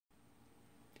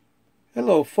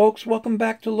Hello folks, welcome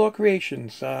back to Law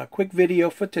Creations. Quick video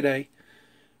for today.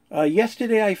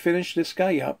 Yesterday I finished this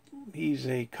guy up. He's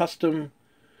a custom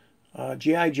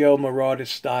G.I. Joe Marauders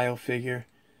style figure.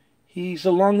 He's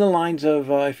along the lines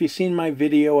of, if you've seen my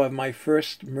video of my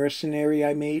first mercenary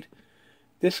I made,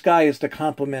 this guy is to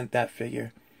complement that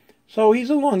figure. So he's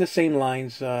along the same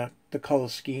lines, the color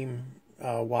scheme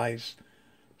wise.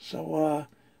 So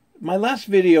my last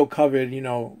video covered,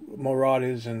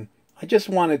 Marauders, and I just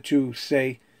wanted to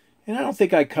say, and I don't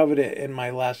think I covered it in my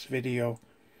last video,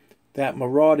 that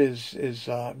Marauders is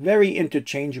very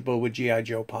interchangeable with G.I.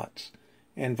 Joe pots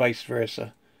and vice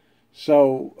versa.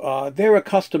 So they're a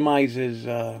customizes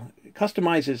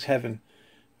heaven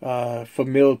for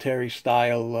military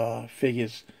style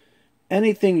figures.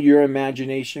 Anything your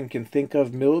imagination can think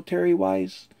of military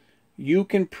wise, you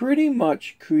can pretty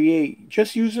much create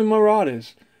just using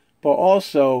Marauders, but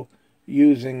also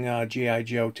using G.I.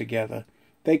 Joe together.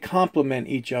 They complement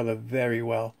each other very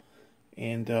well,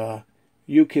 and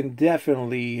you can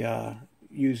definitely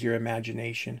use your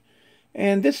imagination.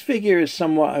 And this figure is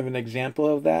somewhat of an example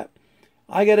of that.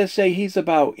 I gotta say he's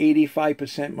about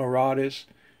 85% Marauders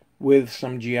with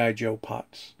some G.I. Joe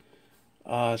pots.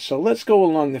 So let's go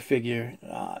along the figure.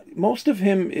 Most of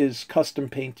him is custom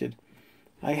painted.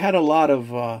 I had a lot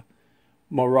of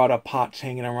Marauder pots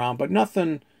hanging around, but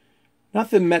nothing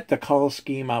met the color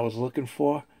scheme I was looking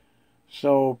for.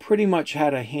 So pretty much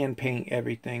had to hand paint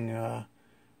everything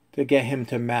to get him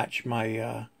to match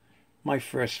my my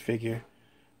first figure.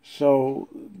 So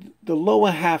the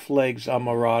lower half legs are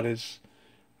Marauders,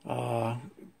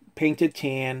 painted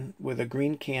tan with a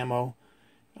green camo,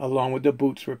 along with the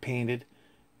boots were painted,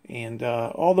 and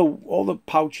all the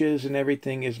pouches and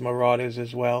everything is Marauders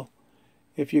as well.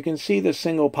 If you can see the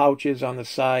single pouches on the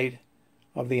side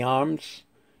of the arms,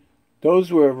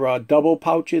 those were double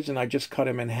pouches, and I just cut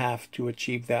them in half to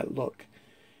achieve that look.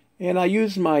 And I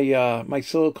used my my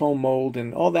silicone mold,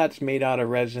 and all that's made out of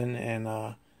resin, and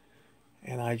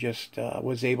I just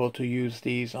was able to use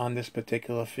these on this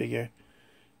particular figure.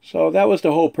 So that was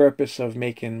the whole purpose of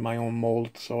making my own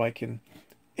mold, so I can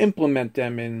implement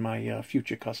them in my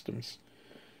future customs.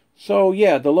 So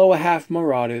yeah, the lower half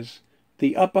Marauders,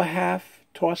 the upper half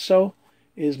torso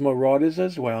is Marauders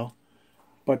as well.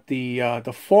 But the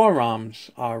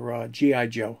forearms are G.I.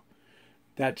 Joe.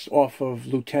 That's off of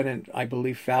Lieutenant, I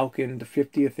believe, Falcon, the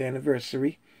 50th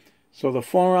anniversary. So the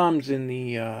forearms and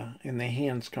the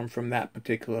hands come from that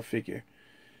particular figure.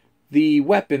 The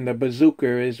weapon, the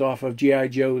bazooka, is off of G.I.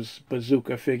 Joe's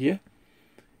bazooka figure.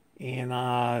 And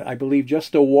I believe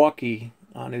just the walkie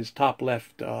on his top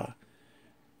left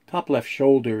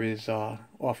shoulder is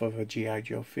off of a G.I.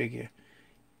 Joe figure.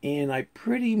 And I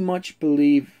pretty much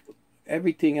believe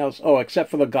everything else, oh, except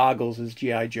for the goggles, is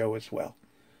G.I. Joe as well.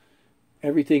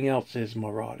 Everything else is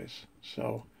Marauders.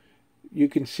 So you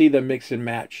can see the mix and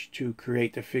match to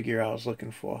create the figure I was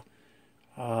looking for.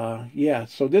 Yeah,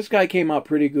 so this guy came out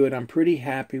pretty good. I'm pretty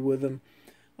happy with him.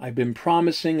 I've been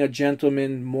promising a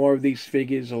gentleman more of these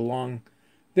figures along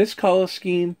this color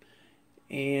scheme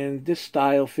and this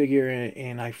style figure,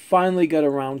 and I finally got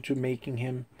around to making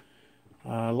him.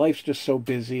 Life's just so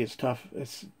busy. It's tough.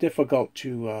 It's difficult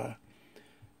to...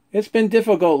 It's been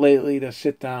difficult lately to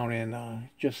sit down and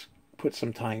just put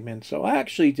some time in. So I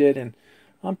actually did, and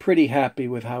I'm pretty happy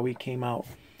with how he came out.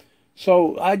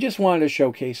 So I just wanted to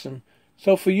showcase him.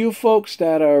 So for you folks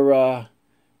that are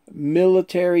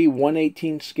military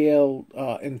 1/18 scale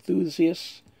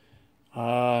enthusiasts,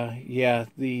 yeah,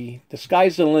 the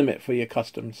sky's the limit for your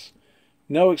customs.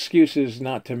 No excuses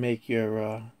not to make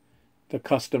your the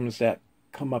customs that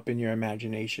come up in your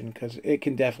imagination, because it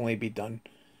can definitely be done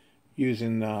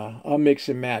using a mix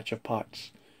and match of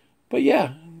pots. But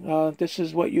yeah, this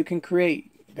is what you can create,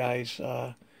 guys.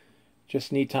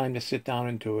 Just need time to sit down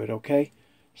and do it, okay?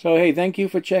 So hey, thank you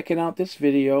for checking out this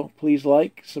video. Please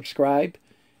like, subscribe,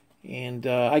 and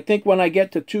I think when I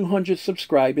get to 200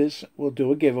 subscribers, we'll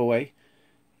do a giveaway.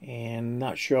 And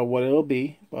not sure what it'll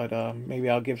be, but maybe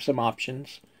I'll give some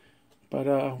options.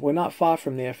 But we're not far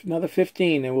from there. Another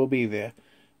 15 and we'll be there.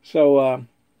 So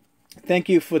thank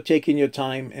you for taking your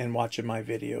time and watching my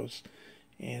videos.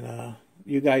 And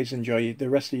you guys enjoy the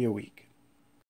rest of your week.